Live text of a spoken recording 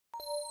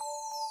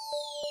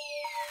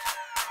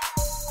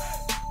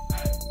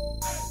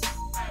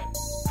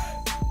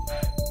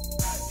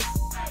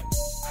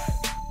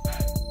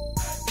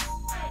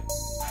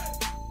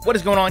What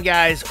is going on,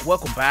 guys?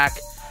 Welcome back.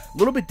 A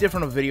little bit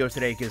different of a video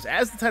today because,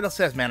 as the title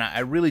says, man, I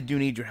really do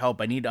need your help.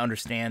 I need to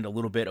understand a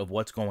little bit of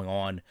what's going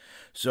on.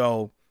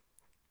 So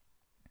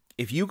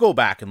if you go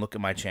back and look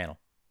at my channel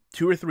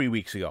 2 or 3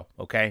 weeks ago,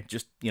 okay,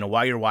 just,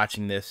 while you're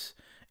watching this,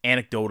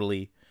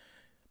 anecdotally,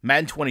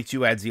 Madden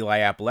 22 adds Eli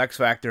Apple X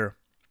Factor.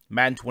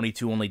 Madden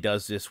 22 only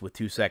does this with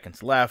 2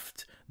 seconds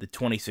left. The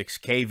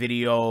 26K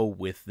video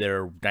with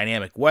their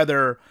dynamic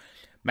weather.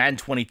 Madden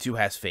 22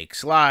 has fake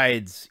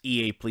slides.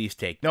 EA, please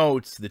take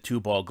notes. The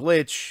 2-ball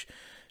glitch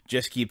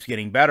just keeps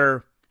getting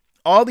better.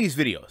 All these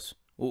videos,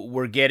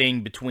 we're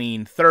getting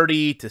between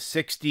 30 to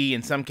 60,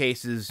 in some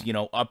cases,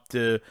 up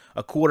to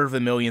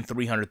 250,000,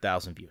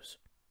 300,000 views.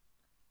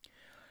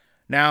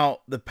 Now,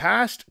 the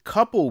past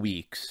couple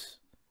weeks,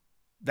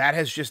 that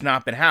has just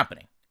not been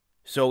happening.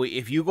 So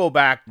if you go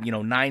back,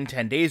 9,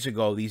 10 days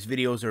ago, these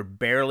videos are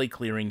barely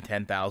clearing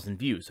 10,000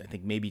 views. I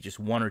think maybe just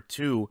 1 or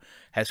 2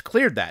 has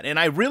cleared that. And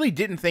I really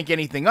didn't think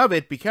anything of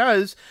it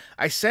because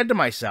I said to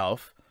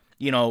myself,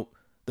 the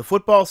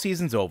football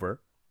season's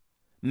over.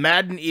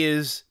 Madden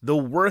is the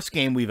worst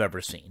game we've ever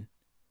seen.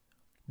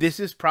 This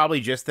is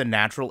probably just the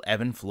natural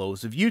ebb and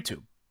flows of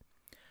YouTube.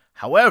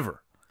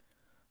 However,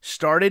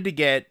 started to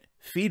get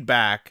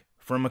feedback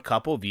from a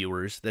couple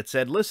viewers that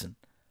said, listen,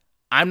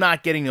 I'm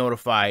not getting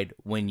notified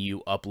when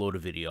you upload a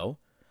video.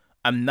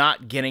 I'm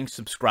not getting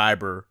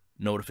subscriber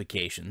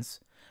notifications.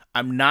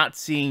 I'm not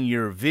seeing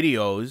your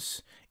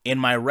videos in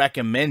my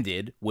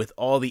recommended with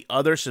all the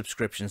other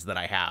subscriptions that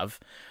I have.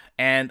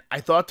 And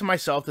I thought to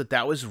myself that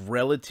that was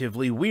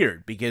relatively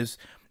weird because,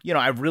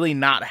 I've really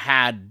not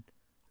had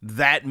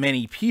that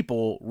many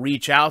people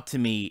reach out to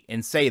me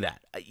and say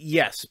that.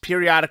 Yes,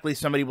 periodically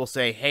somebody will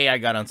say, hey, I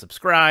got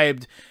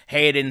unsubscribed.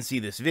 Hey, I didn't see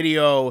this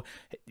video.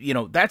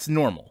 That's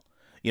normal.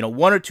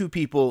 1 or 2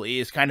 people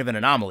is kind of an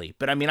anomaly.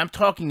 But I mean, I'm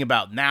talking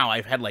about now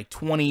I've had like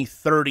 20,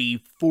 30,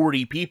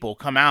 40 people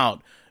come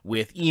out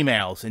with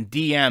emails and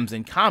DMs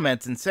and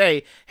comments and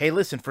say, hey,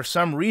 listen, for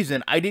some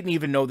reason, I didn't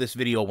even know this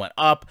video went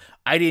up.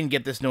 I didn't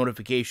get this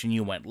notification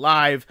you went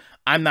live.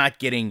 I'm not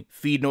getting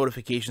feed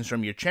notifications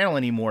from your channel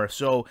anymore.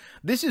 So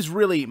this is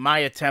really my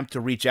attempt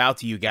to reach out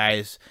to you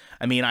guys.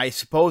 I mean, I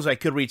suppose I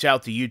could reach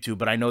out to YouTube,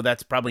 but I know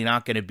that's probably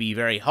not going to be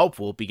very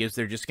helpful because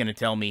they're just going to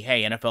tell me,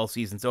 hey, NFL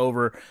season's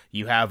over.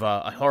 You have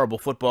a horrible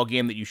football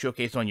game that you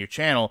showcase on your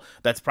channel.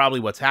 That's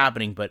probably what's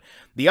happening. But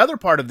the other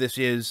part of this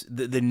is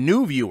the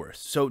new viewers.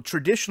 So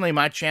traditionally,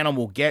 my channel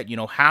will get,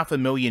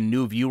 500,000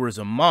 new viewers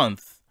a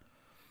month.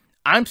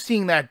 I'm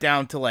seeing that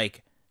down to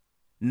like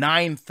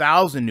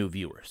 9,000 new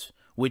viewers,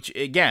 which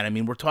again, I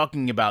mean, we're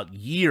talking about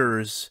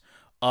years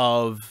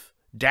of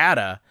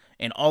data,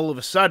 and all of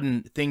a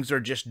sudden things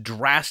are just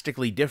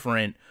drastically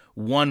different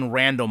one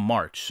random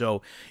March.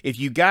 So if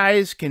you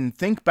guys can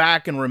think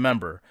back and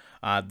remember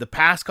the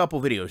past couple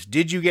videos,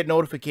 did you get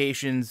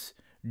notifications?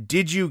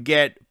 Did you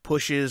get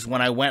pushes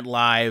when I went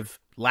live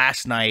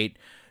last night?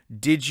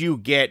 Did you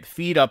get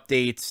feed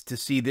updates to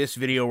see this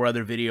video or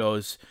other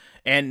videos?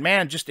 And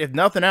man, just if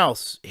nothing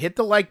else, hit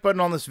the like button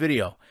on this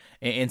video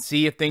and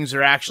see if things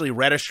are actually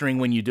registering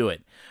when you do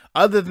it.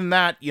 Other than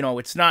that,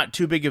 it's not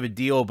too big of a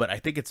deal, but I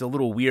think it's a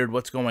little weird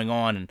what's going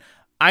on. And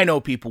I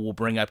know people will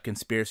bring up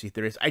conspiracy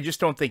theories. I just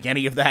don't think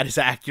any of that is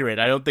accurate.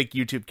 I don't think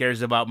YouTube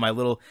cares about my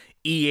little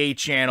EA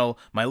channel,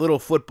 my little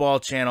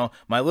football channel,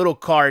 my little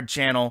card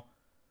channel.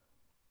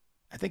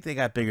 I think they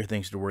got bigger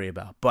things to worry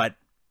about. But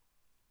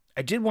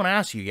I did want to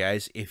ask you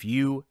guys if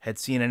you had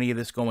seen any of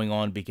this going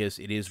on because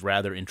it is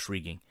rather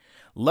intriguing.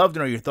 Love to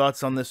know your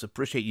thoughts on this.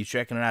 Appreciate you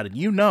checking it out. And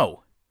you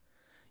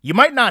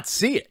might not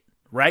see it,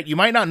 right? You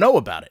might not know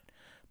about it.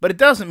 But it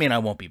doesn't mean I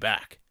won't be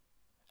back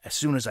as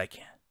soon as I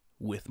can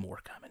with more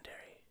commentary.